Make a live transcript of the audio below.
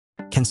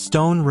Can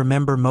stone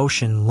remember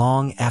motion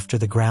long after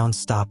the ground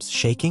stops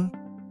shaking?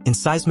 In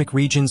seismic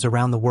regions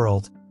around the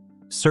world,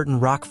 certain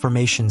rock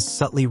formations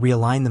subtly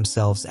realign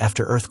themselves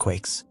after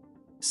earthquakes,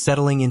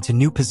 settling into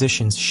new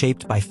positions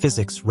shaped by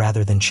physics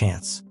rather than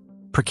chance.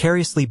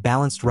 Precariously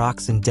balanced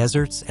rocks in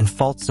deserts and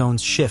fault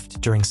zones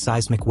shift during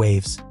seismic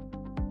waves,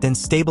 then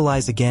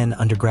stabilize again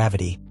under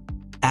gravity,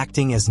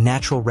 acting as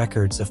natural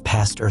records of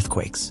past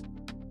earthquakes.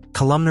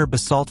 Columnar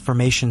basalt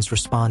formations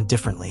respond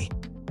differently,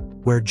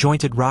 where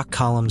jointed rock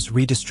columns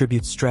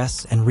redistribute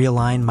stress and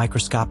realign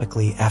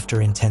microscopically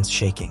after intense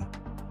shaking.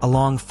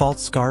 Along fault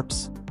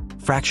scarps,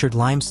 fractured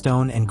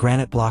limestone and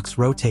granite blocks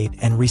rotate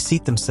and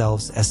reseat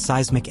themselves as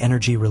seismic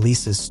energy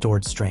releases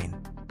stored strain.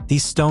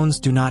 These stones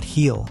do not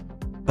heal,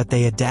 but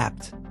they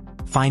adapt,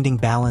 finding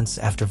balance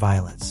after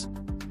violence.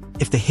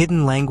 If the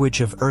hidden language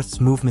of Earth's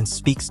movement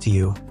speaks to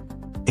you,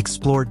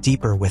 explore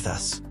deeper with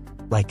us.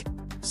 Like,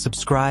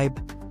 subscribe,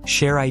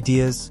 share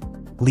ideas,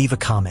 leave a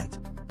comment.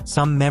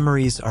 Some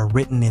memories are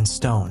written in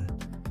stone.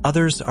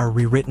 Others are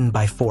rewritten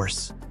by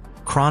force.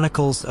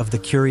 Chronicles of the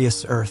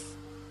Curious Earth,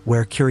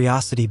 where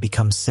curiosity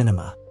becomes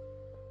cinema.